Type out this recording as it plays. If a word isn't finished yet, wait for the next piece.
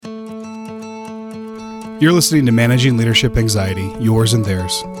You're listening to Managing Leadership Anxiety, Yours and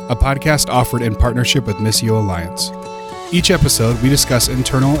Theirs, a podcast offered in partnership with Missio Alliance. Each episode, we discuss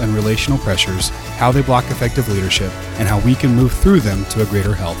internal and relational pressures, how they block effective leadership, and how we can move through them to a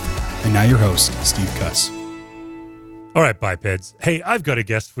greater health. And now your host, Steve Cuss. All right, bipeds. Hey, I've got a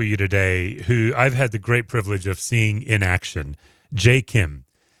guest for you today who I've had the great privilege of seeing in action, Jay Kim.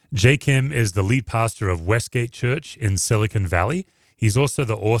 Jay Kim is the lead pastor of Westgate Church in Silicon Valley. He's also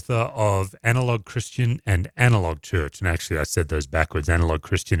the author of Analog Christian and Analog Church. And actually, I said those backwards. Analog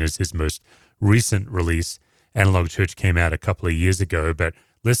Christian is his most recent release. Analog Church came out a couple of years ago. But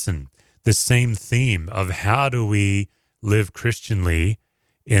listen, the same theme of how do we live Christianly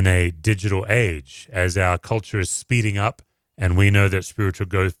in a digital age as our culture is speeding up, and we know that spiritual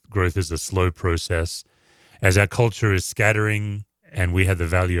growth is a slow process, as our culture is scattering and we have the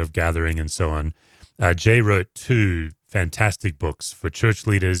value of gathering and so on. Jay wrote two fantastic books for church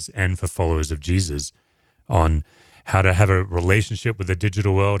leaders and for followers of Jesus on how to have a relationship with the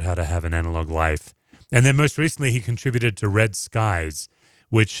digital world, how to have an analog life. And then most recently, he contributed to Red Skies,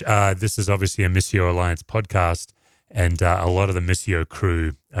 which this is obviously a Missio Alliance podcast, and a lot of the Missio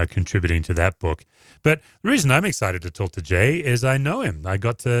crew are contributing to that book. But the reason I'm excited to talk to Jay is I know him. I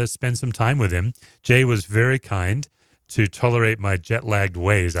got to spend some time with him. Jay was very kind to tolerate my jet-lagged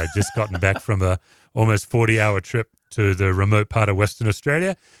ways. I'd just gotten back from a almost 40-hour trip to the remote part of Western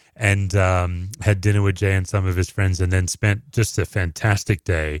Australia and had dinner with Jay and some of his friends, and then spent just a fantastic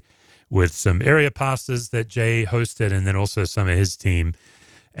day with some area pastors that Jay hosted and then also some of his team.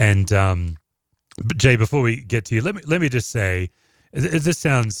 And but Jay, before we get to you, let me just say, this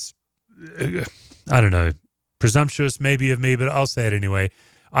sounds, I don't know, presumptuous maybe of me, but I'll say it anyway.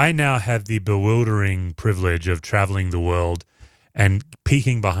 I now have the bewildering privilege of traveling the world and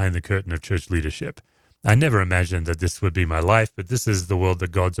peeking behind the curtain of church leadership. I never imagined that this would be my life, but this is the world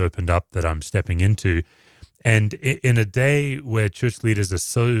that God's opened up that I'm stepping into. And in a day where church leaders are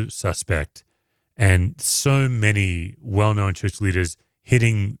so suspect and so many well-known church leaders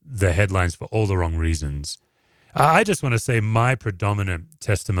hitting the headlines for all the wrong reasons, I just want to say my predominant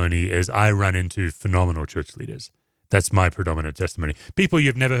testimony is I run into phenomenal church leaders. That's my predominant testimony. People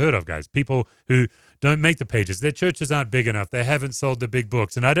you've never heard of, guys. People who don't make the pages. Their churches aren't big enough. They haven't sold the big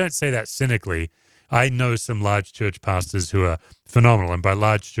books. And I don't say that cynically. I know some large church pastors who are phenomenal. And by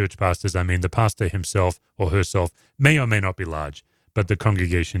large church pastors, I mean the pastor himself or herself may or may not be large, but the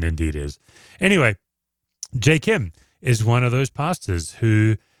congregation indeed is. Anyway, Jay Kim is one of those pastors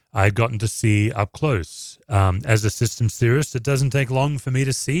who I'd gotten to see up close. As a systems theorist, it doesn't take long for me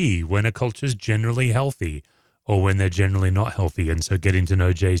to see when a culture is generally healthy or when they're generally not healthy. And so getting to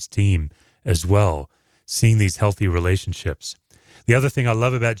know Jay's team as well, seeing these healthy relationships. The other thing I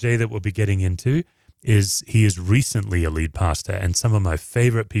love about Jay that we'll be getting into is he is recently a lead pastor, and some of my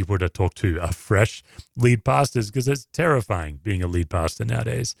favorite people to talk to are fresh lead pastors because it's terrifying being a lead pastor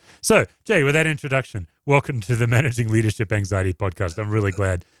nowadays. So, Jay, with that introduction, welcome to the Managing Leadership Anxiety podcast. I'm really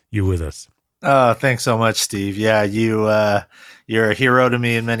glad you're with us. Oh, thanks so much, Steve. Yeah, you're a hero to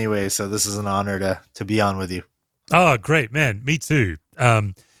me in many ways, so this is an honor to be on with you. Oh, great, man. Me too.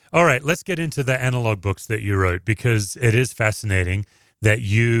 All right, let's get into the analog books that you wrote, because it is fascinating that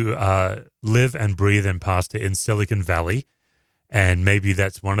you live and breathe and pastor in Silicon Valley, and maybe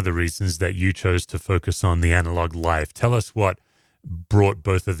that's one of the reasons that you chose to focus on the analog life. Tell us what brought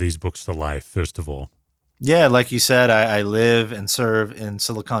both of these books to life, first of all. Yeah, like you said, I live and serve in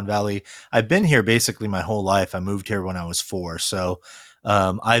Silicon Valley. I've been here basically my whole life. I moved here when I was 4, so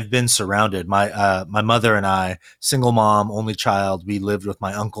I've been surrounded. My mother and I, single mom, only child, we lived with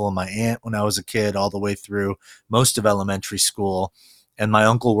my uncle and my aunt when I was a kid all the way through most of elementary school. And my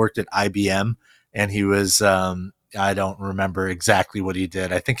uncle worked at IBM, and he was, I don't remember exactly what he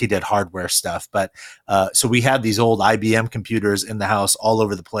did. I think he did hardware stuff. But so we had these old IBM computers in the house all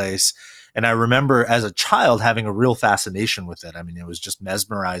over the place. And I remember as a child having a real fascination with it. I mean, it was just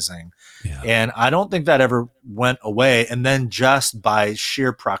mesmerizing. Yeah. And I don't think that ever went away. And then just by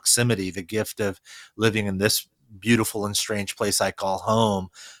sheer proximity, the gift of living in this beautiful and strange place I call home,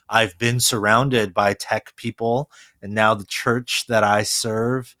 I've been surrounded by tech people. And now the church that I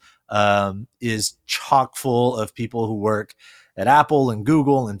serve is chock full of people who work at Apple and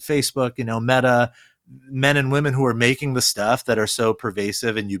Google and Facebook, Meta, men and women who are making the stuff that are so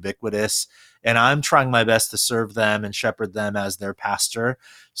pervasive and ubiquitous. And I'm trying my best to serve them and shepherd them as their pastor.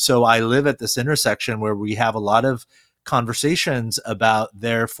 So I live at this intersection where we have a lot of conversations about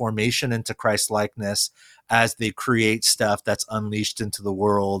their formation into Christ-likeness as they create stuff that's unleashed into the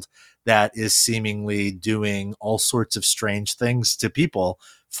world that is seemingly doing all sorts of strange things to people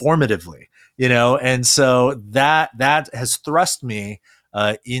formatively, and so that has thrust me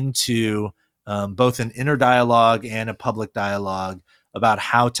into both an inner dialogue and a public dialogue about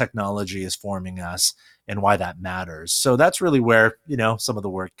how technology is forming us and why that matters. So that's really where, some of the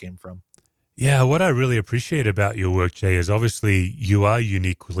work came from. Yeah, what I really appreciate about your work, Jay, is obviously you are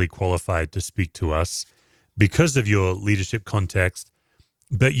uniquely qualified to speak to us because of your leadership context,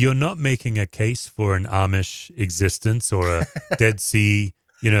 but you're not making a case for an Amish existence or a Dead Sea,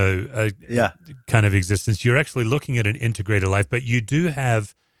 kind of existence. You're actually looking at an integrated life, but you do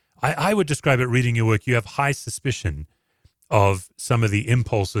have, I would describe it reading your work, you have high suspicion of some of the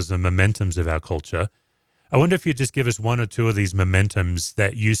impulses and momentums of our culture. I wonder if you'd just give us one or two of these momentums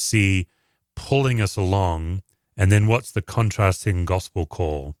that you see pulling us along, and then what's the contrasting gospel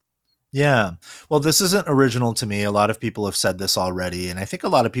call? Yeah. Well, this isn't original to me. A lot of people have said this already, and I think a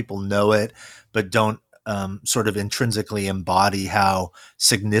lot of people know it, but don't sort of intrinsically embody how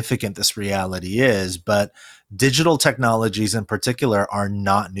significant this reality is. But digital technologies in particular are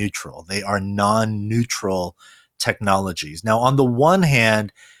not neutral. They are non-neutral technologies. Now, on the one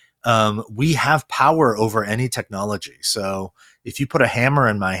hand, we have power over any technology. So if you put a hammer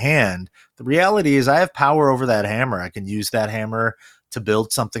in my hand, the reality is I have power over that hammer. I can use that hammer to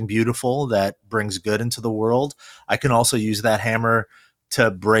build something beautiful that brings good into the world. I can also use that hammer to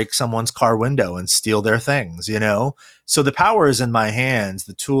break someone's car window and steal their things, So the power is in my hands.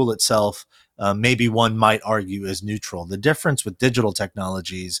 The tool itself, maybe one might argue, is neutral. The difference with digital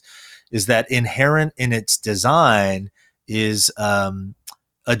technologies is that inherent in its design is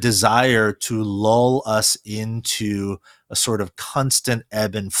a desire to lull us into a sort of constant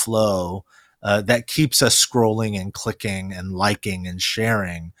ebb and flow that keeps us scrolling and clicking and liking and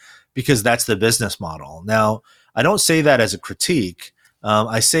sharing, because that's the business model. Now, I don't say that as a critique.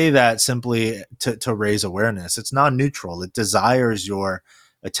 I say that simply to raise awareness. It's non-neutral. It desires your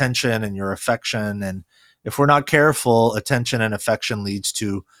attention and your affection. And if we're not careful, attention and affection leads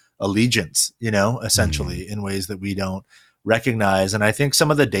to allegiance, essentially in ways that we don't recognize. And I think some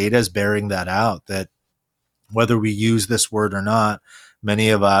of the data is bearing that out, that whether we use this word or not, many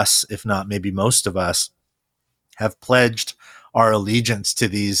of us, if not maybe most of us, have pledged our allegiance to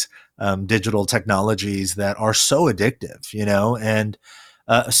these digital technologies that are so addictive, And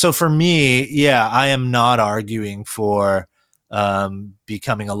so for me, I am not arguing for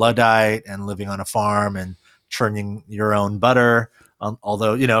becoming a Luddite and living on a farm and churning your own butter.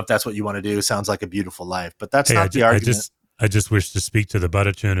 Although, if that's what you want to do, sounds like a beautiful life. But that's not the argument. I just wish to speak to the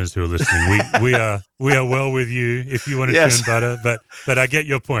butter churners who are listening. We are well with you if you want to churn butter, but I get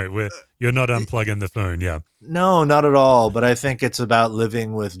your point. You're not unplugging the phone, yeah. No, not at all. But I think it's about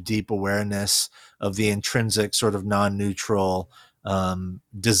living with deep awareness of the intrinsic sort of non-neutral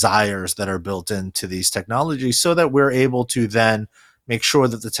desires that are built into these technologies, so that we're able to then make sure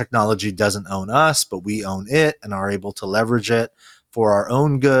that the technology doesn't own us, but we own it and are able to leverage it for our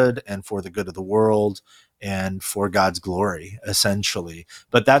own good and for the good of the world and for God's glory, essentially.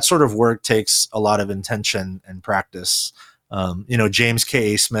 But that sort of work takes a lot of intention and practice. James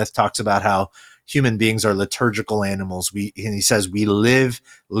K. A. Smith talks about how human beings are liturgical animals. And he says we live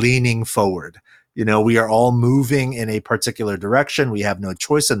leaning forward. We are all moving in a particular direction. We have no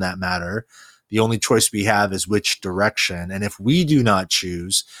choice in that matter. The only choice we have is which direction. And if we do not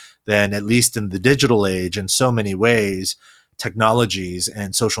choose, then at least in the digital age, in so many ways, technologies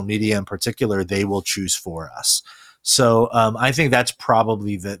and social media in particular, they will choose for us. So I think that's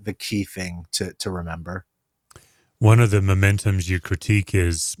probably the key thing to remember. One of the momentums you critique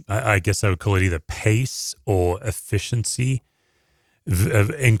is, I guess I would call it either pace or efficiency,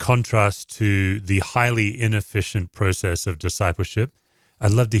 in contrast to the highly inefficient process of discipleship.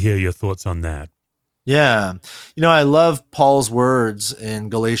 I'd love to hear your thoughts on that. Yeah. I love Paul's words in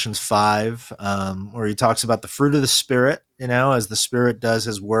Galatians 5, where he talks about the fruit of the Spirit, as the Spirit does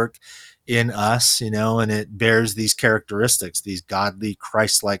his work in us, and it bears these characteristics, these godly,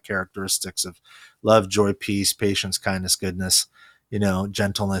 Christ-like characteristics of love, joy, peace, patience, kindness, goodness,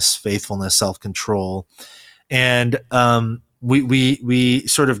 gentleness, faithfulness, self-control. And we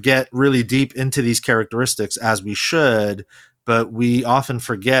sort of get really deep into these characteristics, as we should, but we often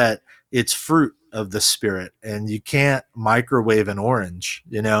forget it's fruit of the Spirit, and you can't microwave an orange,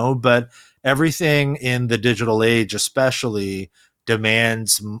 but everything in the digital age especially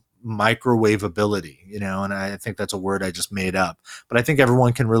demands microwavability, and I think that's a word I just made up, but I think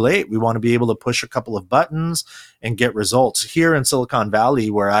everyone can relate. We want to be able to push a couple of buttons and get results. Here in Silicon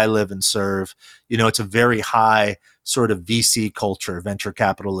Valley, where I live and serve, it's a very high sort of VC culture, venture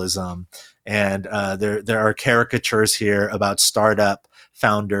capitalism, and there are caricatures here about startup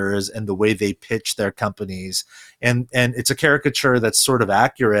founders and the way they pitch their companies. And it's a caricature that's sort of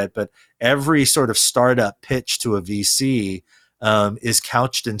accurate, but every sort of startup pitch to a VC is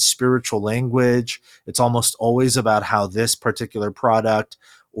couched in spiritual language. It's almost always about how this particular product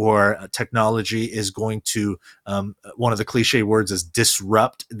or technology is going to, one of the cliche words is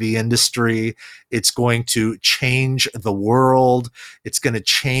disrupt the industry. It's going to change the world. It's going to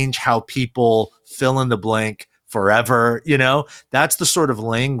change how people fill in the blank forever. That's the sort of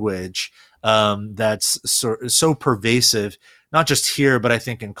language that's so pervasive, not just here, but I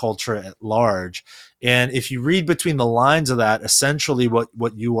think in culture at large. And if you read between the lines of that, essentially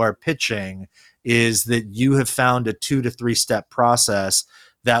what you are pitching is that you have found a 2 to 3 step process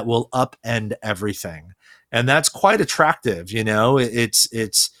that will upend everything. And that's quite attractive.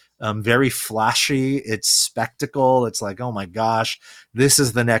 It's very flashy. It's spectacle. It's like, oh my gosh, this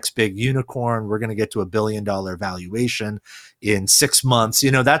is the next big unicorn. We're going to get to $1 billion valuation in 6 months.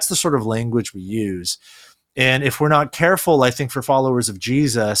 That's the sort of language we use. And if we're not careful, I think for followers of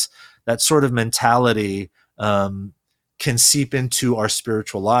Jesus, that sort of mentality can seep into our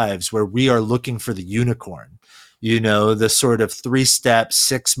spiritual lives, where we are looking for the unicorn. The sort of 3-step,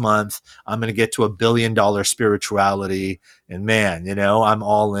 6-month, I'm going to get to $1 billion spirituality. And man, I'm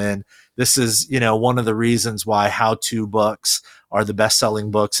all in. This is, one of the reasons why how-to books are the best-selling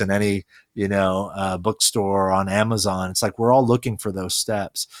books in any, bookstore or on Amazon. It's like we're all looking for those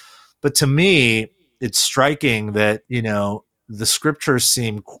steps. But to me, it's striking that, the scriptures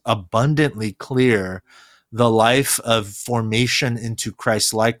seem abundantly clear. The life of formation into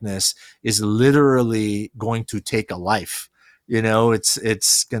Christ likeness is literally going to take a life.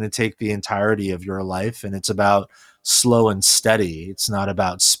 It's going to take the entirety of your life, and it's about slow and steady. It's not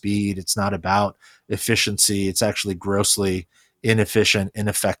about speed. It's not about efficiency. It's actually grossly inefficient,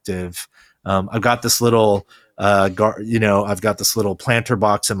 ineffective. I've got this little, I've got this little planter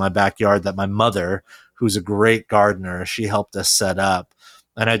box in my backyard that my mother, who's a great gardener, she helped us set up.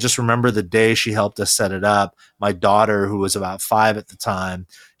 And I just remember the day she helped us set it up. My daughter, who was about 5 at the time,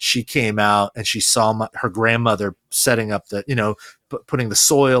 she came out and she saw her grandmother setting up the, putting the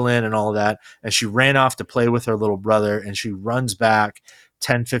soil in and all of that. And she ran off to play with her little brother. And she runs back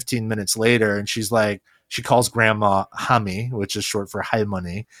 10, 15 minutes later. And she's like, she calls grandma Hami, which is short for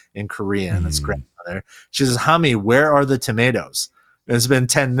Haimani in Korean. That's grandmother. She says, Hami, where are the tomatoes? It's been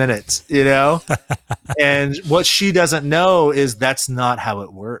 10 minutes, and what she doesn't know is that's not how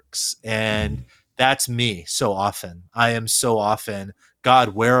it works. And that's me so often. I am so often, God,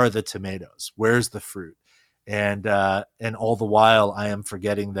 where are the tomatoes? Where's the fruit? And all the while I am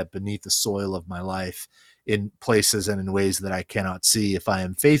forgetting that beneath the soil of my life, in places and in ways that I cannot see, if I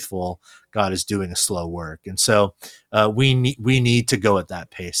am faithful, God is doing a slow work. And so we need to go at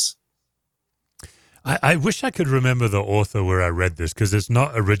that pace. I wish I could remember the author where I read this, because it's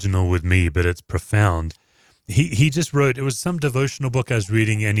not original with me, but it's profound. He just wrote, it was some devotional book I was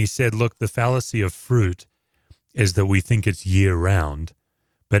reading, and he said, look, the fallacy of fruit is that we think it's year round,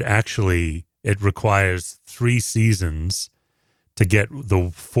 but actually it requires 3 seasons to get the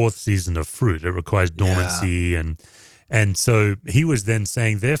 4th season of fruit. It requires dormancy. Yeah. And so he was then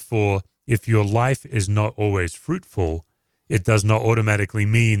saying, therefore, if your life is not always fruitful, it does not automatically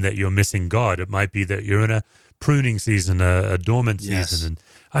mean that you're missing God. It might be that you're in a pruning season, a dormant season. And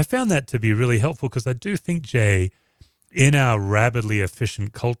I found that to be really helpful, because I do think, Jay, in our rapidly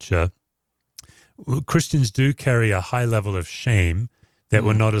efficient culture, Christians do carry a high level of shame that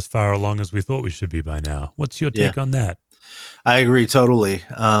we're not as far along as we thought we should be by now. What's your take on that? I agree totally.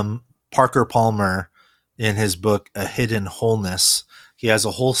 Parker Palmer, in his book, A Hidden Wholeness, he has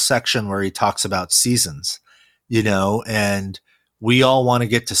a whole section where he talks about seasons. And we all want to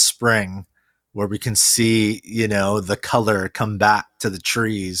get to spring, where we can see, the color come back to the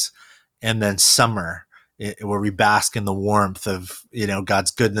trees, and then summer, where we bask in the warmth of,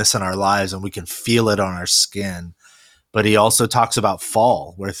 God's goodness in our lives, and we can feel it on our skin. But he also talks about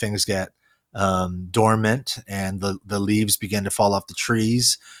fall, where things get dormant and the leaves begin to fall off the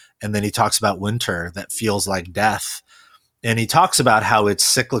trees. And then he talks about winter that feels like death. And he talks about how it's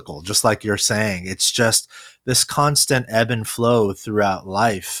cyclical, just like you're saying. It's just this constant ebb and flow throughout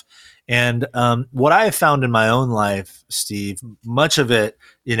life. And what I have found in my own life, Steve, much of it,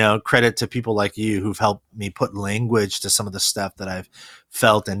 credit to people like you who've helped me put language to some of the stuff that I've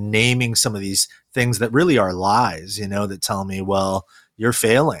felt, and naming some of these things that really are lies, that tell me, well, you're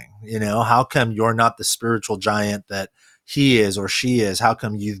failing. How come you're not the spiritual giant that he is or she is? How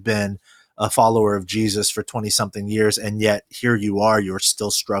come you've been a follower of Jesus for 20 something years, and yet here you are, you're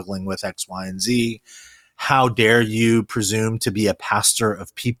still struggling with X, Y, and Z? How dare you presume to be a pastor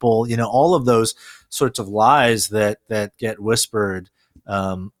of people? All of those sorts of lies that get whispered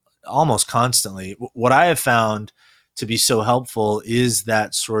almost constantly. What I have found to be so helpful is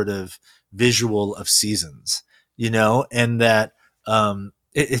that sort of visual of seasons. and that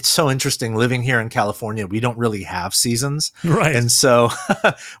it's so interesting living here in California. We don't really have seasons. Right. And so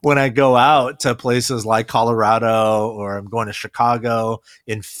when I go out to places like Colorado, or I'm going to Chicago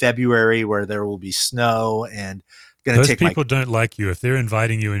in February where there will be snow, and those people don't like you. If they're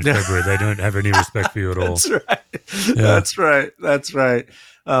inviting you in February, they don't have any respect for you at all. That's right. Yeah. That's right.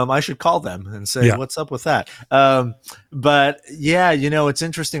 I should call them and say, what's up with that? But yeah, it's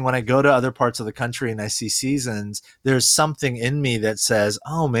interesting when I go to other parts of the country and I see seasons, there's something in me that says,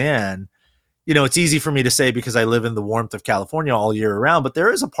 oh man, it's easy for me to say because I live in the warmth of California all year round, but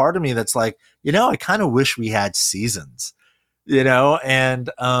there is a part of me that's like, I kind of wish we had seasons, and,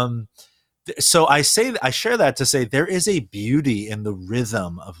 so I share that to say there is a beauty in the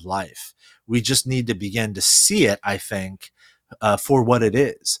rhythm of life. We just need to begin to see it, I think, for what it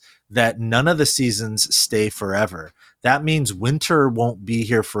is, that none of the seasons stay forever. That means winter won't be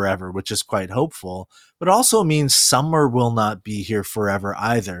here forever, which is quite hopeful, but also means summer will not be here forever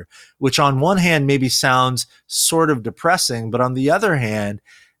either, which on one hand maybe sounds sort of depressing, but on the other hand,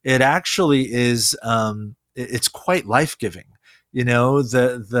 it actually is, it's quite life-giving.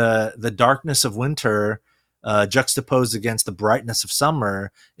 The darkness of winter juxtaposed against the brightness of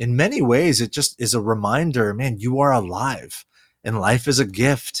summer, in many ways, it just is a reminder, man, you are alive and life is a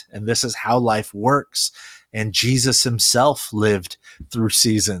gift, and this is how life works. And Jesus himself lived through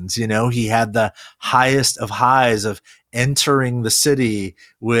seasons. He had the highest of highs of entering the city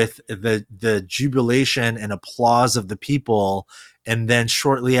with the jubilation and applause of the people. And then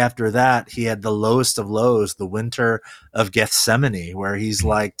shortly after that, he had the lowest of lows, the winter of Gethsemane, where he's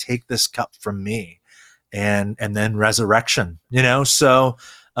like, take this cup from me, and then resurrection, So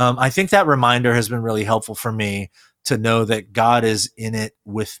I think that reminder has been really helpful for me to know that God is in it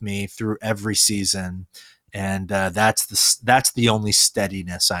with me through every season. And that's the only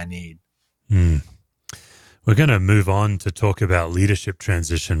steadiness I need. We're going to move on to talk about leadership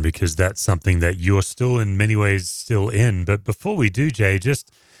transition, because that's something that you're still in many ways still in. But before we do, Jay,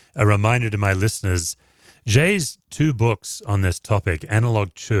 just a reminder to my listeners, Jay's 2 books on this topic,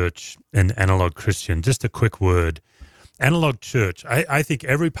 Analog Church and Analog Christian. Just a quick word. Analog Church, I think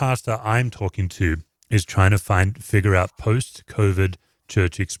every pastor I'm talking to is trying to figure out post-COVID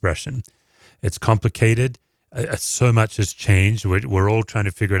church expression. It's complicated. So much has changed. We're all trying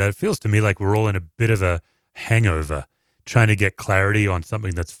to figure it out. It feels to me like we're all in a bit of a hangover, trying to get clarity on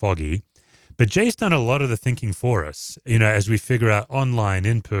something that's foggy. But Jay's done a lot of the thinking for us, as we figure out online,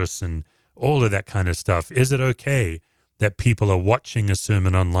 in person, all of that kind of stuff. Is it okay that people are watching a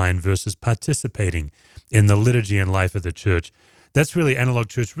sermon online versus participating in the liturgy and life of the church? That's really Analog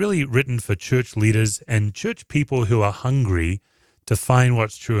Church, really written for church leaders and church people who are hungry to find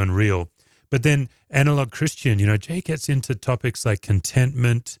what's true and real. But then Analog Christian, Jay gets into topics like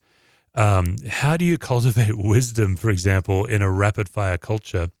contentment. How do you cultivate wisdom, for example, in a rapid-fire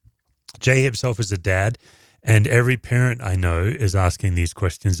culture? Jay himself is a dad, and every parent I know is asking these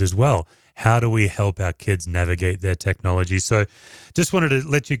questions as well. How do we help our kids navigate their technology? So just wanted to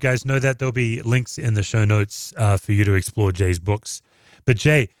let you guys know that there'll be links in the show notes for you to explore Jay's books. But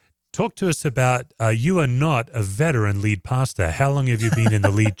Jay, talk to us about, you are not a veteran lead pastor. How long have you been in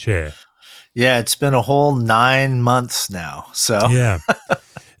the lead chair? Yeah, it's been a whole 9 months now. So yeah.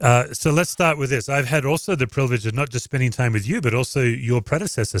 So let's start with this. I've had also the privilege of not just spending time with you, but also your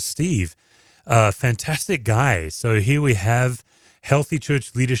predecessor, Steve. Fantastic guy. So here we have healthy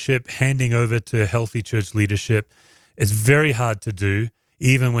church leadership handing over to healthy church leadership. It's very hard to do,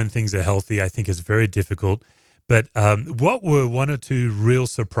 even when things are healthy. I think it's very difficult. But what were 1 or 2 real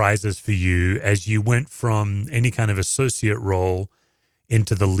surprises for you as you went from any kind of associate role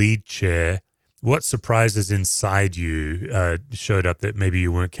into the lead chair? What surprises inside you showed up that maybe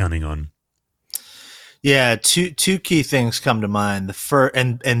you weren't counting on? Yeah, two key things come to mind. The first,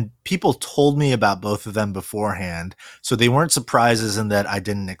 and people told me about both of them beforehand, so they weren't surprises in that I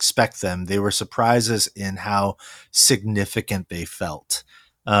didn't expect them. They were surprises in how significant they felt.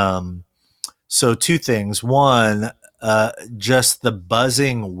 So 2 things. One, just the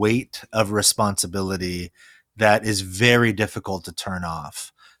buzzing weight of responsibility that is very difficult to turn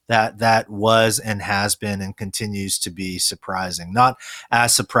off. That was and has been and continues to be surprising. Not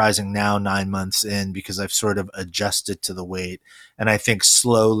as surprising now, 9 months in, because I've sort of adjusted to the weight. And I think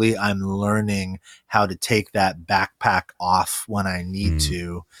slowly I'm learning how to take that backpack off when I need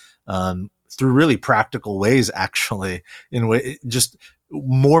to, through really practical ways, actually, just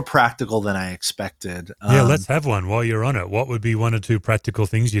more practical than I expected. Yeah, let's have one while you're on it. What would be 1 or 2 practical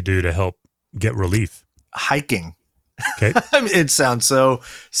things you do to help get relief? Hiking. Okay. I mean, it sounds so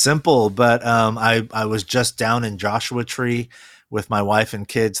simple, but I was just down in Joshua Tree with my wife and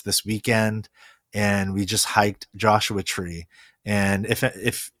kids this weekend, and we just hiked Joshua Tree. And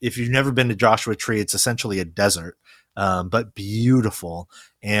if you've never been to Joshua Tree, it's essentially a desert, but beautiful.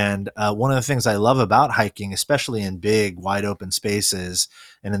 And one of the things I love about hiking, especially in big, wide open spaces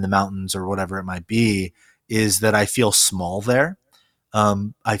and in the mountains or whatever it might be, is that I feel small there.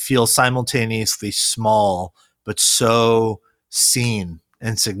 I feel simultaneously small, but so seen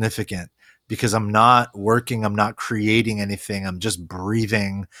and significant because I'm not working, I'm not creating anything, I'm just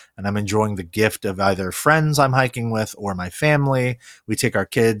breathing, and I'm enjoying the gift of either friends I'm hiking with or my family. We take our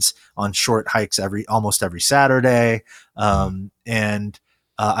kids on short hikes almost every Saturday, and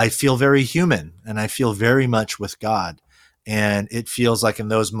I feel very human, and I feel very much with God. And it feels like in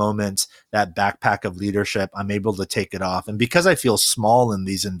those moments, that backpack of leadership, I'm able to take it off. And because I feel small in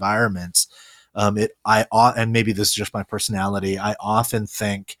these environments, and maybe this is just my personality, I often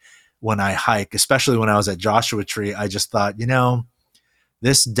think when I hike, especially when I was at Joshua Tree, I just thought,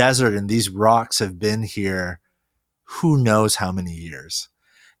 this desert and these rocks have been here who knows how many years.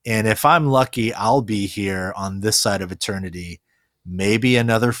 And if I'm lucky, I'll be here on this side of eternity, maybe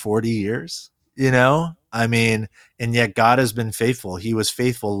another 40 years, I mean, and yet God has been faithful. He was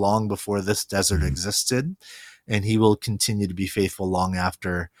faithful long before this desert existed, and he will continue to be faithful long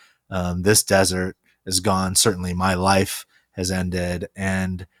after this desert is gone. Certainly my life has ended.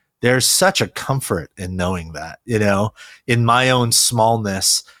 And there's such a comfort in knowing that, in my own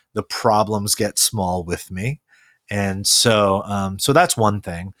smallness, the problems get small with me. And so that's one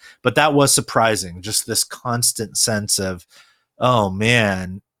thing, but that was surprising. Just this constant sense of, oh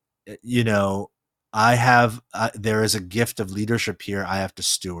man, there is a gift of leadership here I have to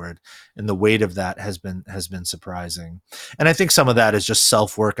steward, and the weight of that has been surprising. And I think some of that is just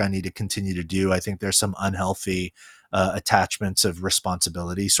self-work I need to continue to do. I think there's some unhealthy attachments of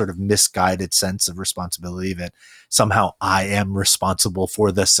responsibility, sort of misguided sense of responsibility that somehow I am responsible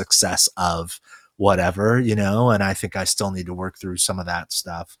for the success of whatever, and I think I still need to work through some of that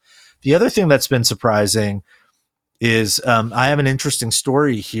stuff. The other thing that's been surprising is I have an interesting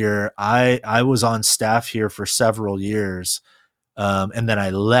story here. I was on staff here for several years, and then I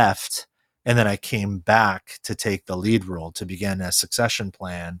left, and then I came back to take the lead role to begin a succession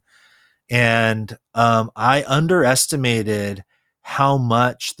plan. And I underestimated how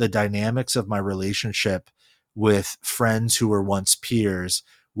much the dynamics of my relationship with friends who were once peers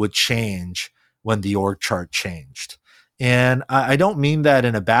would change when the org chart changed. And I don't mean that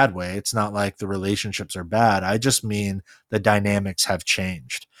in a bad way. It's not like the relationships are bad. I just mean the dynamics have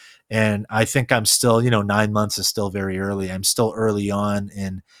changed. And I think I'm still, 9 months is still very early. I'm still early on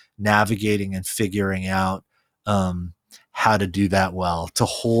in navigating and figuring out how to do that well, to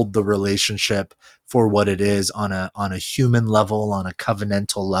hold the relationship for what it is on a human level, on a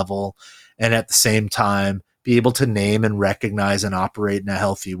covenantal level, and at the same time be able to name and recognize and operate in a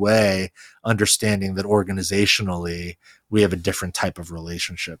healthy way, understanding that organizationally we have a different type of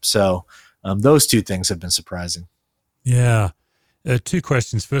relationship. So those two things have been surprising. Yeah. Two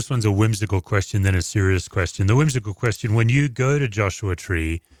questions. First one's a whimsical question, then a serious question. The whimsical question, when you go to Joshua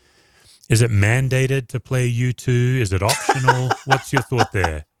Tree, is it mandated to play U2? Is it optional? What's your thought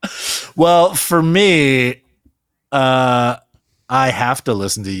there? Well, for me, I have to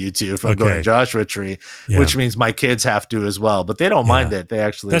listen to U2 if I'm going to Joshua Tree, which means my kids have to as well, but they don't mind it. They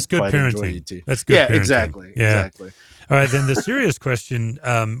actually That's good quite parenting. enjoy U2. That's good parenting. Exactly. Exactly. All right, then the serious question,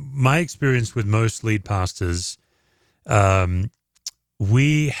 my experience with most lead pastors,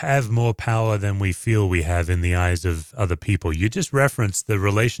 we have more power than we feel we have in the eyes of other people. You just referenced the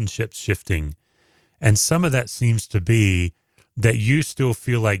relationships shifting, and some of that seems to be that you still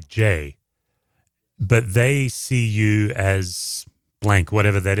feel like Jay, but they see you as blank,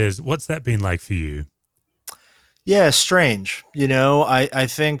 whatever that is. What's that been like for you? Yeah, strange. I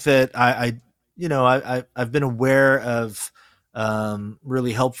think that I've been aware of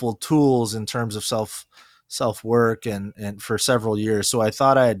really helpful tools in terms of self-work and for several years. So I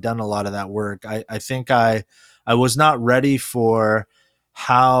thought I had done a lot of that work. I think I was not ready for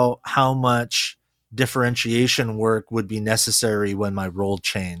how much differentiation work would be necessary when my role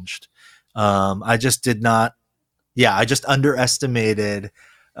changed. I just underestimated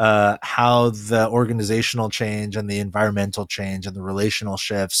how the organizational change and the environmental change and the relational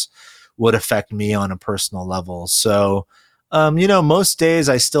shifts would affect me on a personal level. So, most days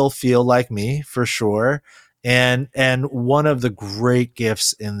I still feel like me for sure. And one of the great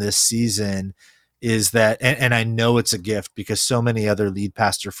gifts in this season is that, and I know it's a gift because so many other lead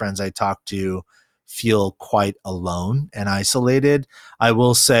pastor friends I talk to feel quite alone and isolated. I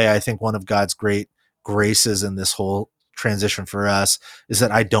will say, I think one of God's great graces in this whole transition for us is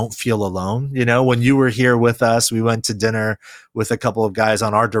that I don't feel alone. You know, when you were here with us, we went to dinner with a couple of guys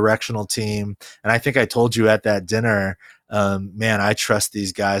on our directional team. And I think I told you at that dinner, man, I trust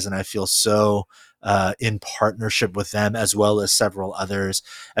these guys and I feel so in partnership with them, as well as several others,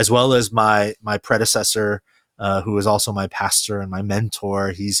 as well as my predecessor, who is also my pastor and my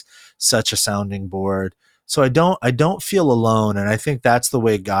mentor. He's such a sounding board. So I don't feel alone. And I think that's the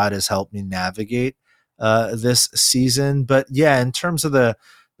way God has helped me navigate this season. But yeah, in terms of the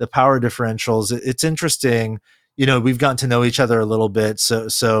power differentials, it's interesting. You know, we've gotten to know each other a little bit.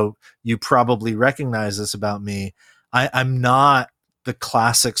 So you probably recognize this about me. I'm not the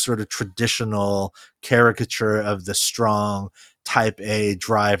classic sort of traditional caricature of the strong type A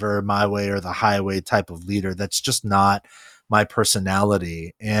driver, my way or the highway type of leader. That's just not my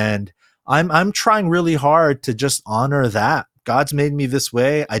personality. And I'm trying really hard to just honor that. God's made me this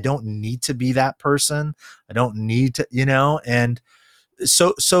way. I don't need to be that person. I don't need to, you know, and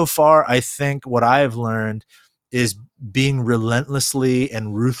so far, I think what I have learned is being relentlessly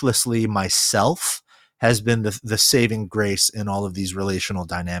and ruthlessly myself has been the saving grace in all of these relational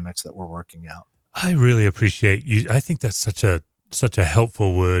dynamics that we're working out. I really appreciate you. I think that's such a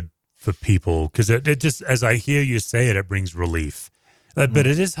helpful word for people, because it just, as I hear you say it, it brings relief. But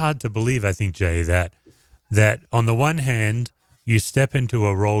it is hard to believe, I think, Jay, that on the one hand, you step into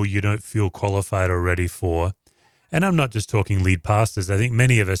a role you don't feel qualified or ready for. And I'm not just talking lead pastors. I think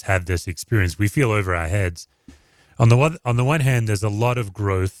many of us have this experience. We feel over our heads. On the one hand, there's a lot of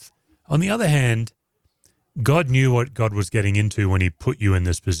growth. On the other hand, God knew what God was getting into when he put you in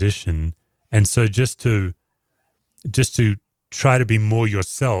this position. And so just to try to be more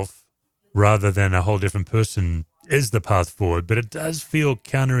yourself rather than a whole different person is the path forward. But it does feel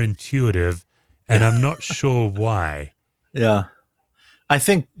counterintuitive, and I'm not sure why. Yeah. I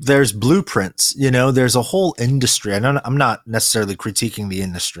think there's blueprints, you know, there's a whole industry. I'm not necessarily critiquing the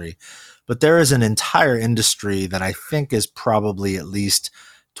industry, but there is an entire industry that I think is probably at least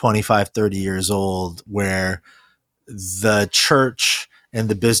 25, 30 years old, where the church and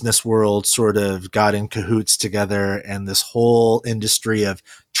the business world sort of got in cahoots together, and this whole industry of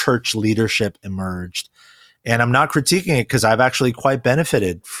church leadership emerged. And I'm not critiquing it because I've actually quite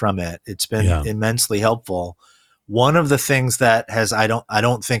benefited from it. It's been immensely helpful. One of the things that I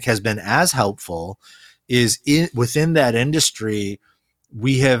don't think has been as helpful is within that industry,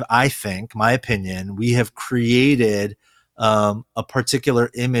 we have, I think, my opinion, we have created a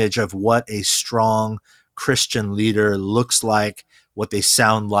particular image of what a strong Christian leader looks like, what they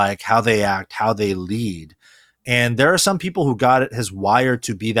sound like, how they act, how they lead. And there are some people who God has wired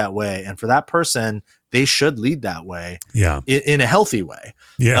to be that way. And for that person, they should lead that way in a healthy way.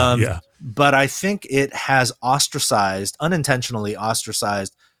 But I think it has unintentionally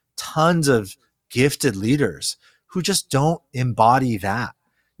ostracized tons of gifted leaders who just don't embody that.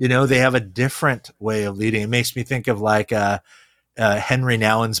 You know, they have a different way of leading. It makes me think of like Henry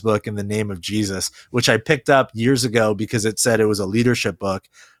Nouwen's book, In the Name of Jesus, which I picked up years ago because it said it was a leadership book.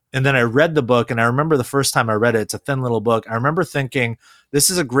 And then I read the book, and I remember the first time I read it, it's a thin little book. I remember thinking, this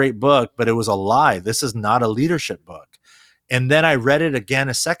is a great book, but it was a lie. This is not a leadership book. And then I read it again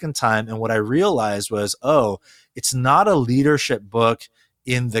a second time, and what I realized was, it's not a leadership book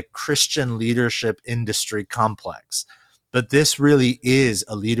in the Christian leadership industry complex, but this really is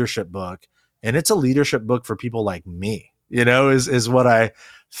a leadership book, and it's a leadership book for people like me, you know, is what I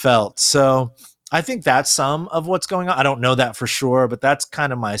felt. So I think that's some of what's going on. I don't know that for sure, but that's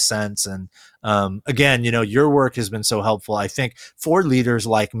kind of my sense. And again, you know, your work has been so helpful, I think, for leaders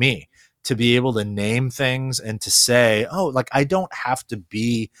like me to be able to name things and to say, I don't have to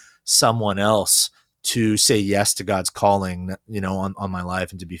be someone else to say yes to God's calling, you know, on my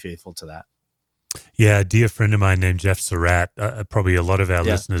life, and to be faithful to that. Yeah, a dear friend of mine named Jeff Surratt, probably a lot of our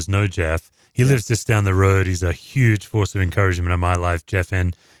listeners know Jeff. He lives just down the road. He's a huge force of encouragement in my life, Jeff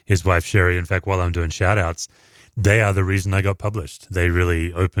and his wife, Sherry. In fact, while I'm doing shout-outs, they are the reason I got published. They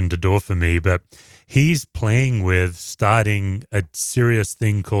really opened a door for me. But he's playing with starting a serious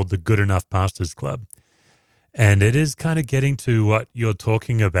thing called the Good Enough Pastors Club. And it is kind of getting to what you're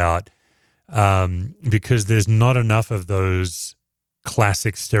talking about, because there's not enough of those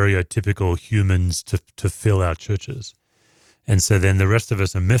classic stereotypical humans to fill our churches. And so then the rest of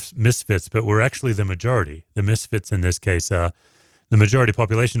us are misfits, but we're actually the majority. The misfits in this case are the majority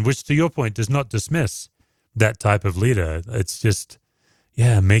population, which, to your point, does not dismiss that type of leader. It's just,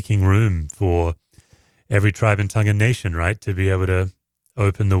 making room for every tribe and tongue and nation, right, to be able to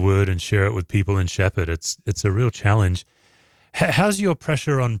open the word and share it with people and shepherd. It's a real challenge. How's your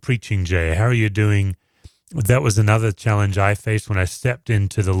pressure on preaching, Jay? How are you doing? That was another challenge I faced when I stepped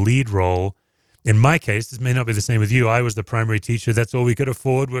into the lead role. in my case, this may not be the same with you. I was the primary teacher. That's all we could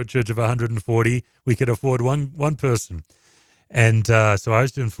afford. We're a church of 140. We could afford one person. And so I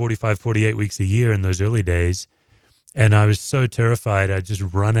was doing 45, 48 weeks a year in those early days. And I was so terrified I'd just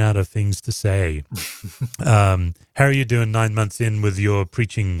run out of things to say. How are you doing 9 months in with your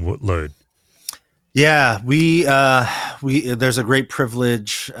preaching load? Yeah, we there's a great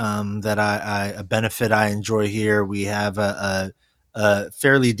privilege that a benefit I enjoy here. We have a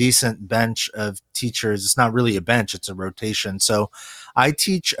fairly decent bench of teachers. It's not really a bench, it's a rotation. So I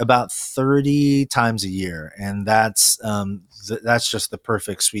teach about 30 times a year, and that's just the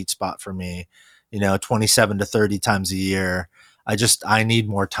perfect sweet spot for me. 27 to 30 times a year. I need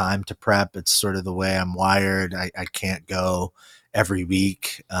more time to prep. It's sort of the way I'm wired. I can't go every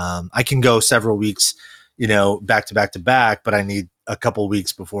week. I can go several weeks, back to back to back, but I need a couple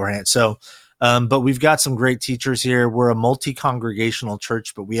weeks beforehand. So, but we've got some great teachers here. We're a multi-congregational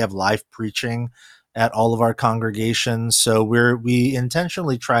church, but we have live preaching at all of our congregations. So we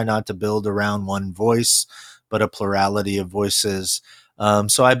intentionally try not to build around one voice, but a plurality of voices.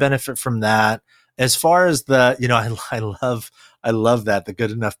 So I benefit from that. As far as I love that, the Good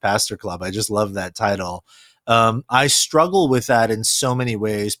Enough Pastor Club. I just love that title. I struggle with that in so many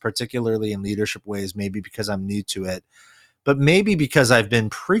ways, particularly in leadership ways, maybe because I'm new to it, but maybe because I've been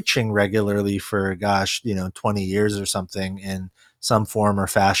preaching regularly for, 20 years or something in some form or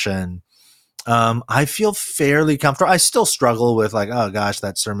fashion. I feel fairly comfortable. I still struggle with oh gosh,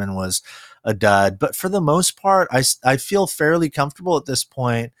 that sermon was a dud. But for the most part, I feel fairly comfortable at this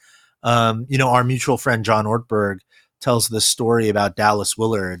point. Our mutual friend, John Ortberg, tells this story about Dallas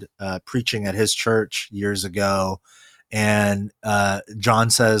Willard preaching at his church years ago. And John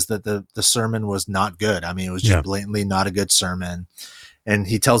says that the sermon was not good. I mean, it was just blatantly not a good sermon. And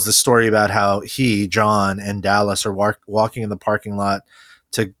he tells the story about how John, and Dallas are walking in the parking lot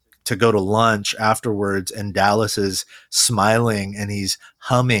to go to lunch afterwards. And Dallas is smiling and he's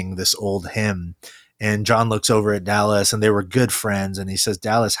humming this old hymn. And John looks over at Dallas, and they were good friends. And he says,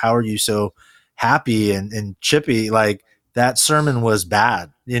 Dallas, how are you so happy and chippy? Like, that sermon was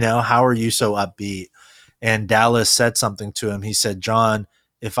bad. How are you so upbeat? And Dallas said something to him. He said, John,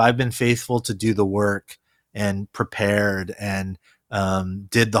 if I've been faithful to do the work and prepared and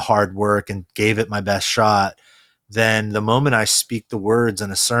did the hard work and gave it my best shot, then the moment I speak the words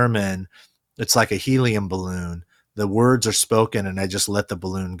in a sermon, it's like a helium balloon. The words are spoken and I just let the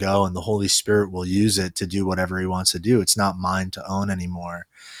balloon go, and the Holy Spirit will use it to do whatever he wants to do. It's not mine to own anymore.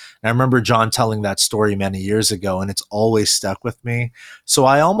 And I remember John telling that story many years ago, and it's always stuck with me. So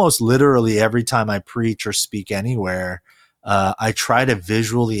I almost literally, every time I preach or speak anywhere, I try to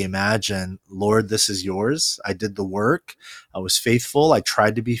visually imagine, Lord, this is yours. I did the work. I was faithful. I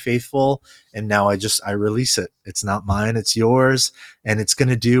tried to be faithful. And now I release it. It's not mine. It's yours. And it's going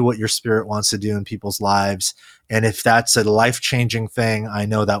to do what your Spirit wants to do in people's lives. And if that's a life-changing thing, I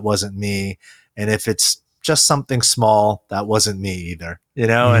know that wasn't me. And if it's just something small, that wasn't me either,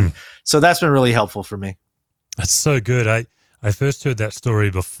 And so that's been really helpful for me. That's so good. I first heard that story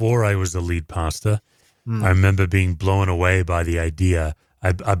before I was the lead pastor. I remember being blown away by the idea.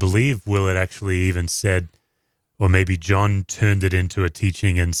 I believe Willard actually even said, or maybe John turned it into a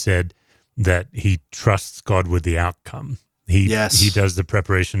teaching and said that he trusts God with the outcome. He does the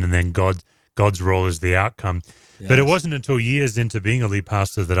preparation, and then God's role is the outcome. Yes. But it wasn't until years into being a lead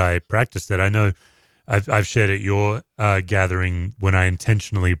pastor that I practiced it. I know I've shared at your gathering when I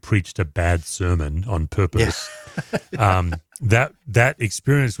intentionally preached a bad sermon on purpose. Yeah. That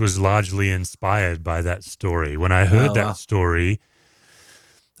experience was largely inspired by that story. When I heard that story,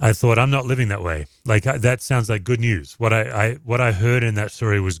 I thought, I'm not living that way. That sounds like good news. What I heard in that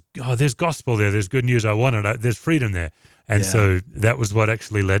story was, there's gospel there. There's good news. I want it. There's freedom there. And so that was what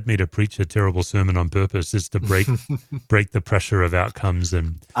actually led me to preach a terrible sermon on purpose, is to break the pressure of outcomes.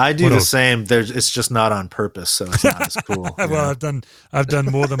 And I do the same. It's just not on purpose, so it's not as cool. Well, I've done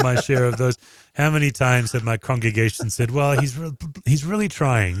more than my share of those. How many times have my congregation said, "Well, he's really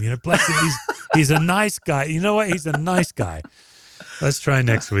trying. Bless him. He's a nice guy. You know what? He's a nice guy." Let's try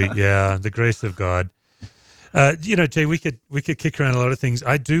next week. Yeah, the grace of God. Jay, we could kick around a lot of things.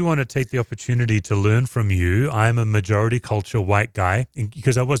 I do want to take the opportunity to learn from you. I'm a majority culture white guy,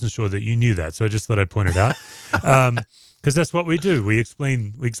 because I wasn't sure that you knew that, so I just thought I'd point it out. Because that's what we do. We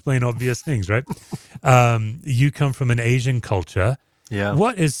explain obvious things, right? You come from an Asian culture. Yeah.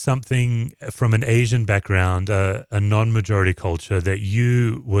 What is something from an Asian background, a non-majority culture, that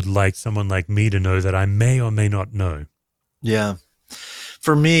you would like someone like me to know that I may or may not know? Yeah.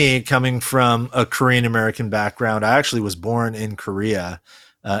 For me, coming from a Korean American background, I actually was born in Korea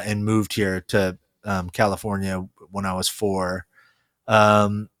and moved here to California when I was 4.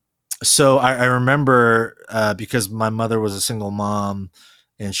 So I remember because my mother was a single mom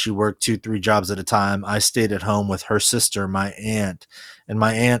and she worked 2, 3 jobs at a time. I stayed at home with her sister, my aunt, and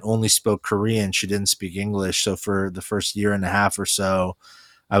my aunt only spoke Korean. She didn't speak English. So for the first year and a half or so,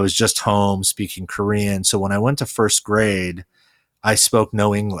 I was just home speaking Korean. So when I went to first grade, I spoke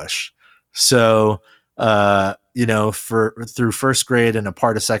no English. So, for through first grade and a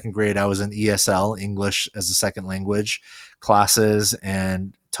part of second grade, I was in ESL, English as a second language classes,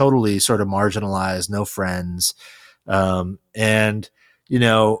 and totally sort of marginalized, no friends. And, you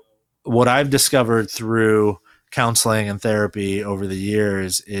know, what I've discovered through counseling and therapy over the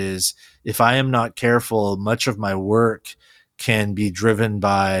years is if I am not careful, much of my work can be driven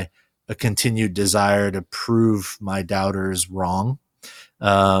by a continued desire to prove my doubters wrong.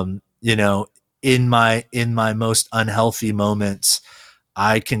 You know, in my most unhealthy moments,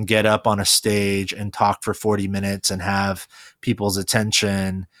 I can get up on a stage and talk for 40 minutes and have people's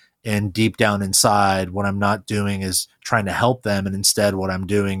attention. And deep down inside, what I'm not doing is trying to help them. And instead, what I'm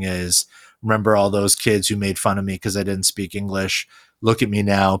doing is remember all those kids who made fun of me because I didn't speak English. Look at me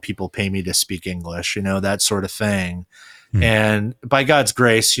now. People pay me to speak English, that sort of thing. And by God's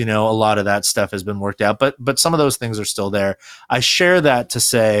grace, a lot of that stuff has been worked out, but some of those things are still there. I share that to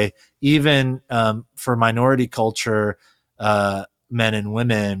say, even for minority culture, men and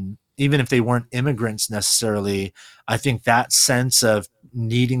women, even if they weren't immigrants necessarily, I think that sense of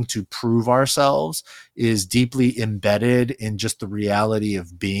needing to prove ourselves is deeply embedded in just the reality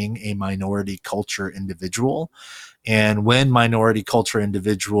of being a minority culture individual. And when minority culture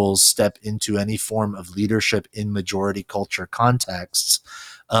individuals step into any form of leadership in majority culture contexts,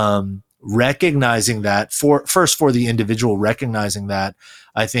 recognizing that for the individual, recognizing that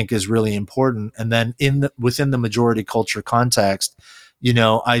I think is really important. And then within the majority culture context,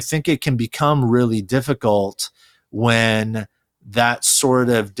 I think it can become really difficult when that sort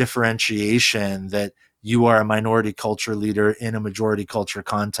of differentiation that you are a minority culture leader in a majority culture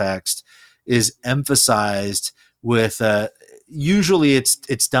context is emphasized with usually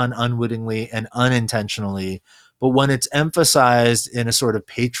it's done unwittingly and unintentionally, but when it's emphasized in a sort of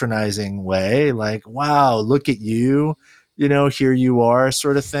patronizing way, like, wow, look at you, here you are,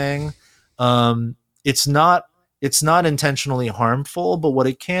 sort of thing. It's not intentionally harmful, but what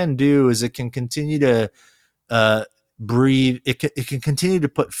it can do is it can continue to breathe. It can continue to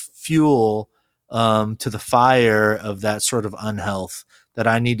put fuel to the fire of that sort of unhealth that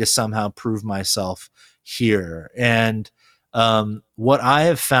I need to somehow prove myself here. And what I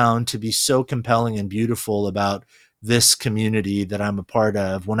have found to be so compelling and beautiful about this community that I'm a part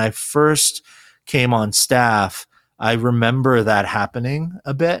of, when I first came on staff, I remember that happening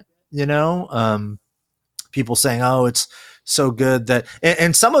a bit, people saying, oh, it's so good that,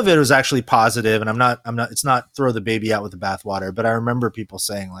 and some of it was actually positive, and I'm not, it's not throw the baby out with the bathwater, but I remember people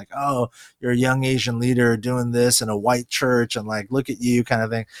saying like, oh, you're a young Asian leader doing this in a white church and like, look at you kind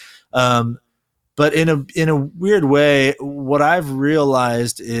of thing. But in a weird way, what I've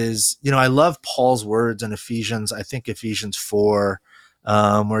realized is, I love Paul's words in Ephesians, I think Ephesians 4,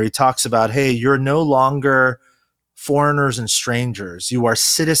 where he talks about, hey, you're no longer foreigners and strangers. You are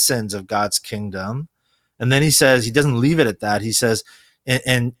citizens of God's kingdom. And then he says, he doesn't leave it at that. He says,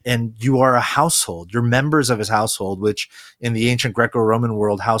 and you are a household. You're members of his household, which in the ancient Greco-Roman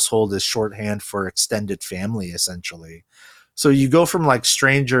world, household is shorthand for extended family, essentially. So you go from like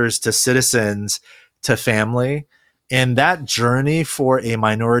strangers to citizens to family. And that journey for a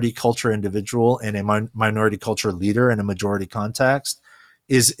minority culture individual and a minority culture leader in a majority context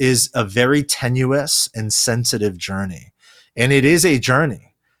is a very tenuous and sensitive journey. And it is a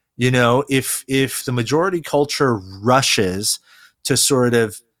journey. If the majority culture rushes to sort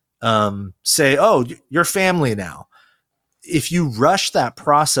of say, oh, you're family now, if you rush that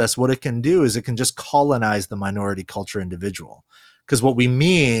process, what it can do is it can just colonize the minority culture individual. Because what we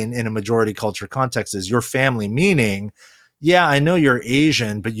mean in a majority culture context is your family, meaning, yeah, I know you're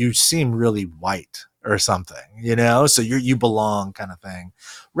Asian, but you seem really white or something, so you belong kind of thing,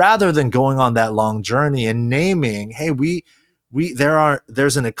 rather than going on that long journey and naming, hey,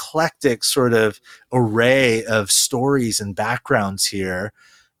 there's an eclectic sort of array of stories and backgrounds here.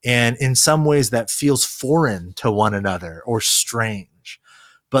 And in some ways that feels foreign to one another or strange,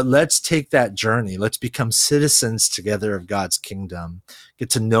 but let's take that journey. Let's become citizens together of God's kingdom, get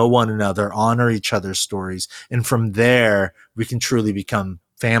to know one another, honor each other's stories. And from there, we can truly become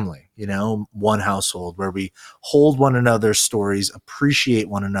family, one household where we hold one another's stories, appreciate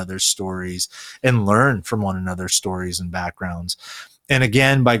one another's stories, and learn from one another's stories and backgrounds. And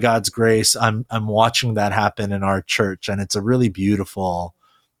again, by God's grace, I'm watching that happen in our church, and it's a really beautiful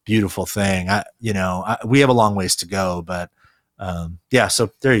thing. We have a long ways to go, but Yeah,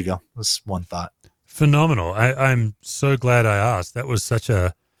 so there you go. That's one thought. Phenomenal. I'm so glad I asked. That was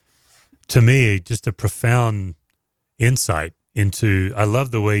to me, just a profound insight into, I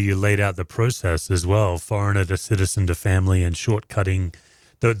love the way you laid out the process as well, foreigner to citizen to family and shortcutting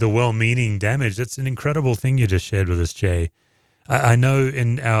the well-meaning damage. That's an incredible thing you just shared with us, Jay. I know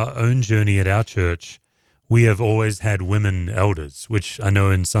in our own journey at our church, we have always had women elders, which I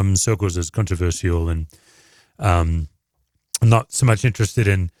know in some circles is controversial, and I'm not so much interested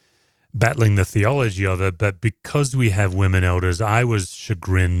in battling the theology of it, but because we have women elders, I was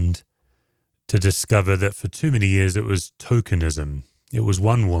chagrined to discover that for too many years it was tokenism. It was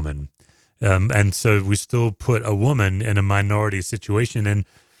one woman. And so we still put a woman in a minority situation, and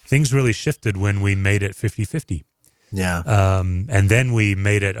things really shifted when we made it 50-50. Yeah. And then we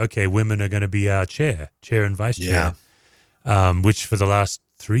made it, okay, women are going to be our chair and vice chair, which for the last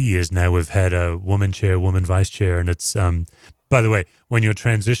 3 years now we've had a woman chair, woman vice chair. And it's, by the way, when you're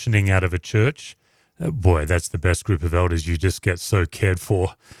transitioning out of a church, boy, that's the best group of elders. You just get so cared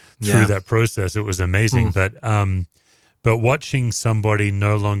for through that process. It was amazing. But watching somebody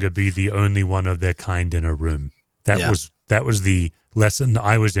no longer be the only one of their kind in a room, that was the lesson.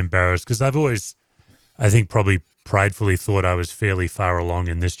 I was embarrassed because I've always, I think, probably pridefully thought I was fairly far along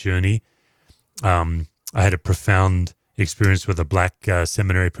in this journey. I had a profound experience with a black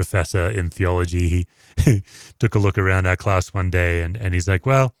seminary professor in theology. He took a look around our class one day and he's like,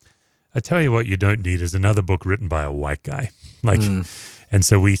 well, I tell you what you don't need is another book written by a white guy. And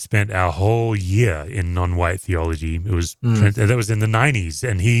so we spent our whole year in non-white theology. It was that was in the 90s,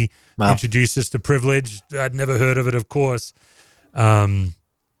 and he introduced us to privilege. I'd never heard of it, of course.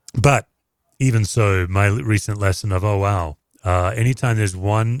 But even so, my recent lesson of, anytime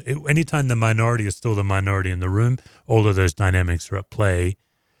anytime the minority is still the minority in the room, all of those dynamics are at play.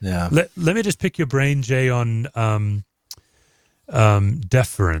 Yeah. Let me just pick your brain, Jay, on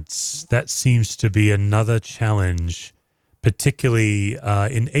deference. That seems to be another challenge, particularly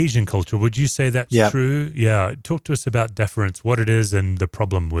in Asian culture. Would you say that's true? Yeah. Talk to us about deference, what it is, and the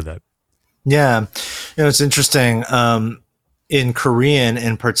problem with it. Yeah. It's interesting. In Korean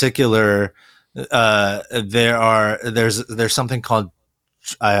in particular, there's something called,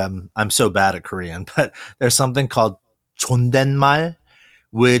 I'm so bad at Korean, but there's something called 존댓말,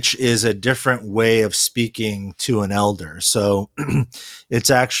 which is a different way of speaking to an elder. So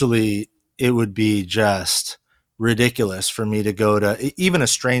it would be just ridiculous for me to go to even a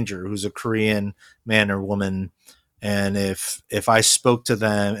stranger who's a Korean man or woman, and if I spoke to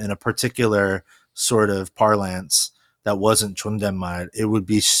them in a particular sort of parlance that wasn't 존댓말, it would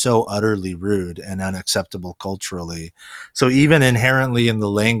be so utterly rude and unacceptable culturally. So even inherently in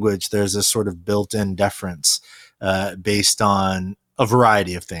the language, there's this sort of built-in deference based on a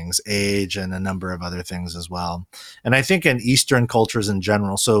variety of things, age and a number of other things as well. And I think in Eastern cultures in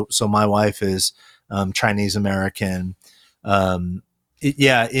general, so my wife is Chinese American. In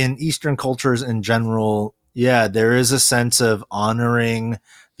Eastern cultures in general, there is a sense of honoring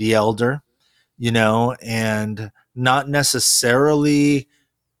the elder, and not necessarily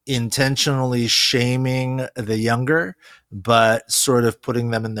intentionally shaming the younger, but sort of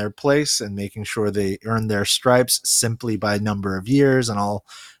putting them in their place and making sure they earn their stripes simply by number of years and all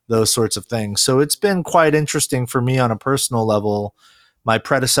those sorts of things. So it's been quite interesting for me on a personal level. My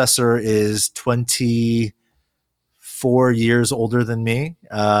predecessor is 24 years older than me.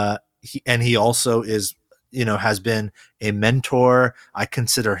 He also is, has been a mentor. I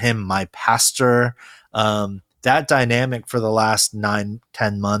consider him my pastor. That dynamic for the last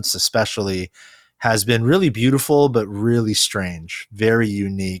 9-10 months especially has been really beautiful, but really strange, very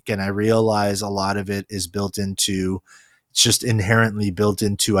unique. And I realize a lot of it is it's just inherently built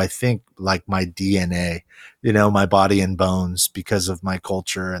into, I think, like my DNA, my body and bones, because of my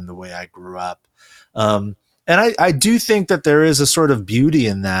culture and the way I grew up. And I do think that there is a sort of beauty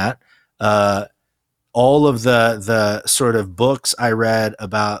in that. All of the sort of books I read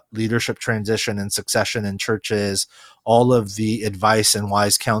about leadership transition and succession in churches, all of the advice and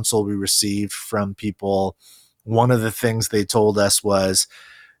wise counsel we received from people, one of the things they told us was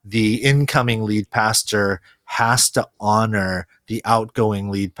the incoming lead pastor has to honor the outgoing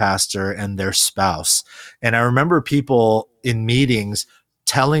lead pastor and their spouse. And I remember people in meetings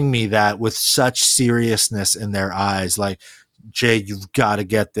telling me that with such seriousness in their eyes, like, Jay, you've got to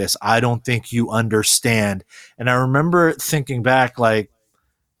get this. I don't think you understand. And I remember thinking back, like,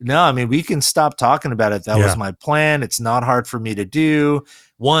 no, I mean, we can stop talking about it. That was my plan. It's not hard for me to do.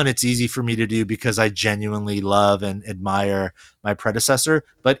 One, it's easy for me to do because I genuinely love and admire my predecessor.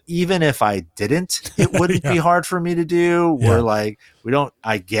 But even if I didn't, it wouldn't be hard for me to do. We're like,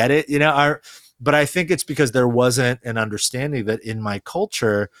 I get it. But I think it's because there wasn't an understanding that in my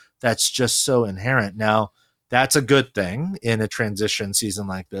culture, that's just so inherent. Now, that's a good thing in a transition season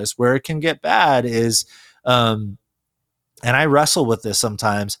like this. Where it can get bad is, and I wrestle with this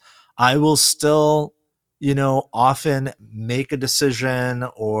sometimes, I will still, often make a decision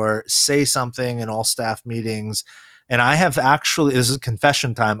or say something in all staff meetings. And I have actually, this is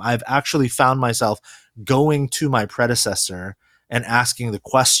confession time, I've actually found myself going to my predecessor and asking the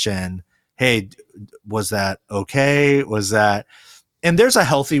question, hey, was that okay? And there's a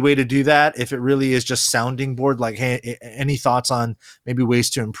healthy way to do that. If it really is just sounding board, like, hey, any thoughts on maybe ways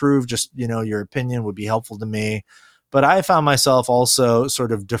to improve? Just, your opinion would be helpful to me. But I found myself also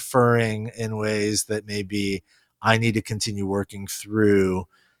sort of deferring in ways that maybe I need to continue working through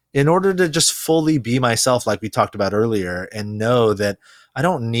in order to just fully be myself, like we talked about earlier, and know that I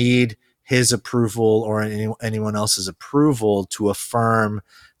don't need his approval or anyone else's approval to affirm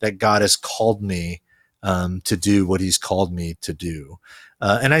that God has called me to do what he's called me to do.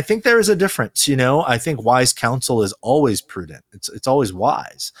 And I think there is a difference, I think wise counsel is always prudent. It's always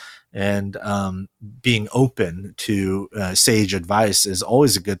wise. And being open to sage advice is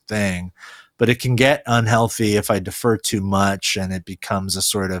always a good thing. But it can get unhealthy if I defer too much and it becomes a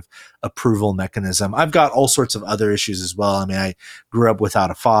sort of approval mechanism. I've got all sorts of other issues as well. I mean, I grew up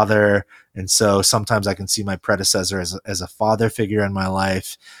without a father. And so sometimes I can see my predecessor as a father figure in my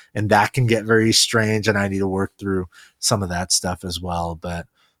life. And that can get very strange. And I need to work through some of that stuff as well. But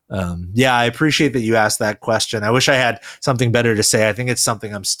I appreciate that you asked that question. I wish I had something better to say. I think it's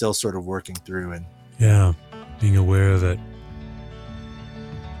something I'm still sort of working through. And yeah, being aware of it.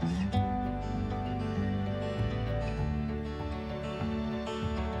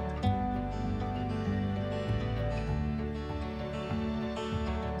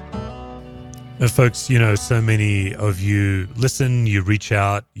 Folks, so many of you listen, you reach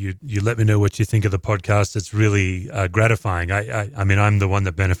out, you let me know what you think of the podcast. It's really gratifying. I mean, I'm the one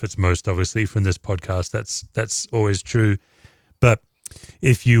that benefits most, obviously, from this podcast. That's always true. But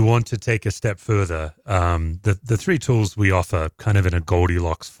if you want to take a step further, the three tools we offer kind of in a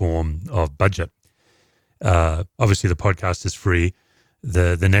Goldilocks form of budget. Obviously, the podcast is free.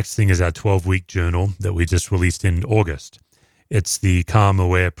 The next thing is our 12-week journal that we just released in August. It's the Calm,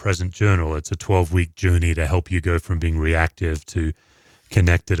 Aware, Present Journal. It's a 12-week journey to help you go from being reactive to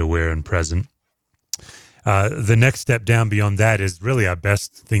connected, aware, and present. The next step down beyond that is really our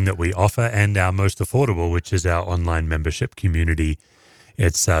best thing that we offer and our most affordable, which is our online membership community.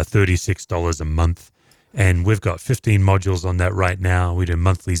 It's $36 a month, and we've got 15 modules on that right now. We do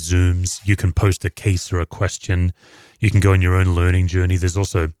monthly Zooms. You can post a case or a question. You can go on your own learning journey. There's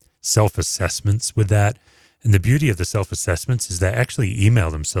also self-assessments with that. And the beauty of the self-assessments is they actually email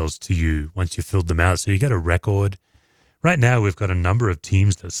themselves to you once you filled them out. So you get a record. Right now, we've got a number of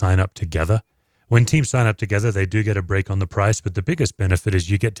teams that sign up together. When teams sign up together, they do get a break on the price. But the biggest benefit is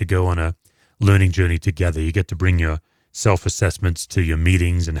you get to go on a learning journey together. You get to bring your self-assessments to your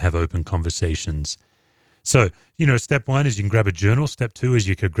meetings and have open conversations. So, step one is you can grab a journal. Step two is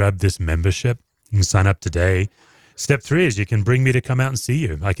you could grab this membership. You can sign up today. Step three is you can bring me to come out and see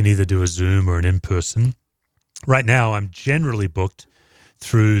you. I can either do a Zoom or an in-person. Right now, I'm generally booked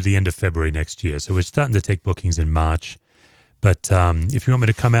through the end of February next year. So we're starting to take bookings in March. But if you want me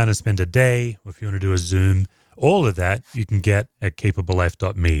to come out and spend a day, or if you want to do a Zoom, all of that you can get at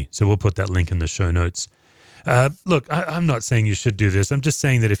capablelife.me. So we'll put that link in the show notes. Look, I'm not saying you should do this. I'm just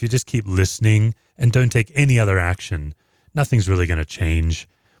saying that if you just keep listening and don't take any other action, nothing's really going to change.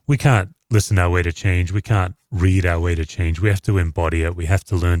 We can't listen our way to change. We can't read our way to change. We have to embody it. We have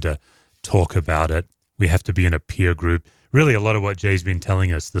to learn to talk about it. We have to be in a peer group. Really, a lot of what Jay's been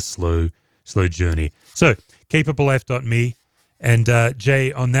telling us, the slow journey. So, capablelife.me. And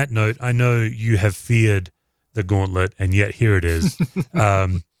Jay, on that note, I know you have feared the gauntlet, and yet here it is.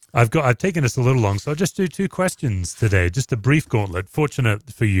 I've taken us a little long, so I'll just do two questions today, just a brief gauntlet.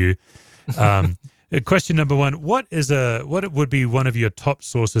 Fortunate for you. Question number one: what would be one of your top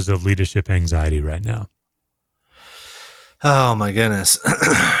sources of leadership anxiety right now? Oh my goodness.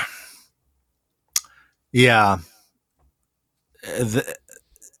 Yeah.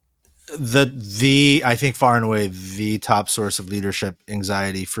 The I think far and away the top source of leadership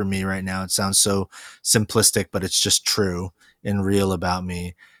anxiety for me right now, it sounds so simplistic, but it's just true and real about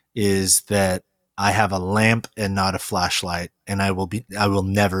me, is that I have a lamp and not a flashlight, and I will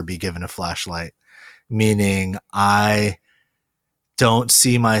never be given a flashlight, meaning I don't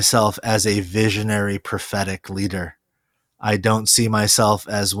see myself as a visionary prophetic leader. I don't see myself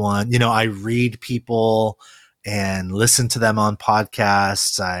as one, I read people and listen to them on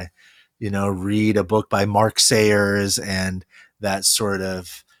podcasts. I, read a book by Mark Sayers and that sort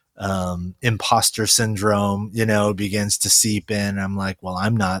of imposter syndrome, begins to seep in. I'm like, well,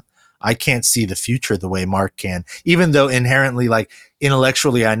 I can't see the future the way Mark can, even though inherently, like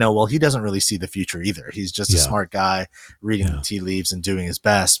intellectually, I know, well, he doesn't really see the future either. He's just a smart guy reading the tea leaves and doing his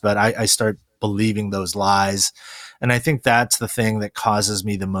best. But I start believing those lies. And I think that's the thing that causes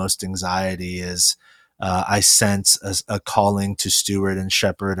me the most anxiety is I sense a calling to steward and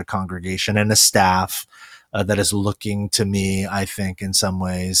shepherd a congregation and a staff that is looking to me, I think, in some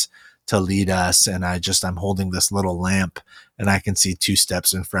ways to lead us. And I'm holding this little lamp and I can see 2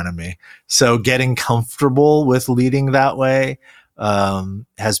 steps in front of me. So getting comfortable with leading that way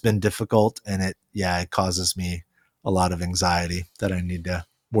has been difficult. And it causes me a lot of anxiety that I need to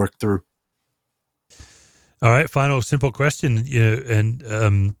work through. All right. Final simple question.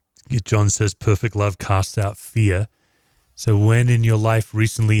 John says, perfect love casts out fear. So when in your life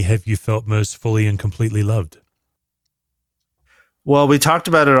recently have you felt most fully and completely loved? Well, we talked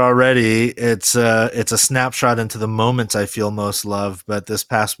about it already. It's a snapshot into the moments I feel most loved. But this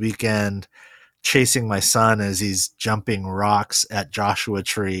past weekend, chasing my son as he's jumping rocks at Joshua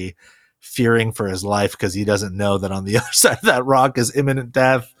Tree, fearing for his life because he doesn't know that on the other side of that rock is imminent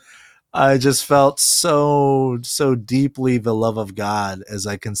death. I just felt so deeply the love of God as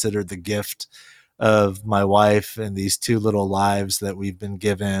I considered the gift of my wife and these 2 little lives that we've been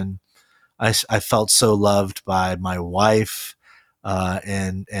given. I felt so loved by my wife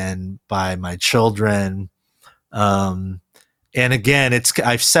and by my children. And again,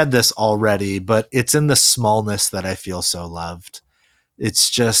 I've said this already, but it's in the smallness that I feel so loved. It's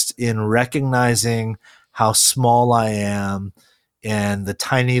just in recognizing how small I am and the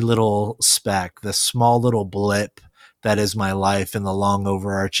tiny little speck, the small little blip that is my life in the long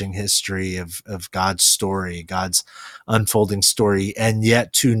overarching history of God's story, God's unfolding story, and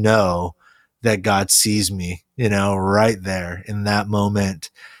yet to know that God sees me, right there in that moment,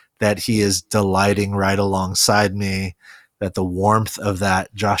 that he is delighting right alongside me, that the warmth of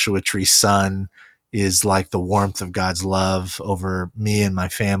that Joshua Tree sun is like the warmth of God's love over me and my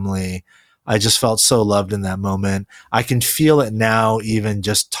family. I just felt so loved in that moment. I can feel it now, even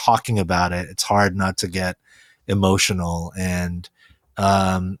just talking about it. It's hard not to get emotional. And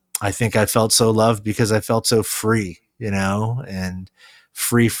I think I felt so loved because I felt so free, and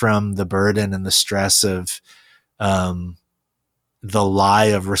free from the burden and the stress of the lie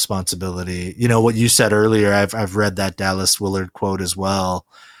of responsibility. What you said earlier, I've read that Dallas Willard quote as well,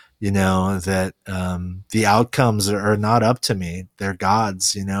 that the outcomes are not up to me. They're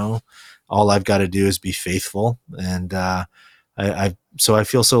God's, all I've got to do is be faithful. And so I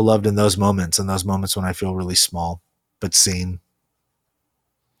feel so loved in those moments when I feel really small, but seen.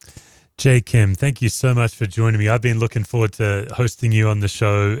 Jay Kim, thank you so much for joining me. I've been looking forward to hosting you on the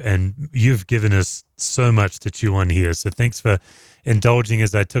show, and you've given us so much to chew on here. So thanks for indulging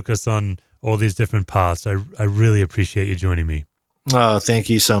as I took us on all these different paths. I really appreciate you joining me. Oh, thank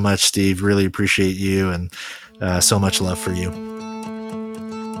you so much, Steve. Really appreciate you, and so much love for you.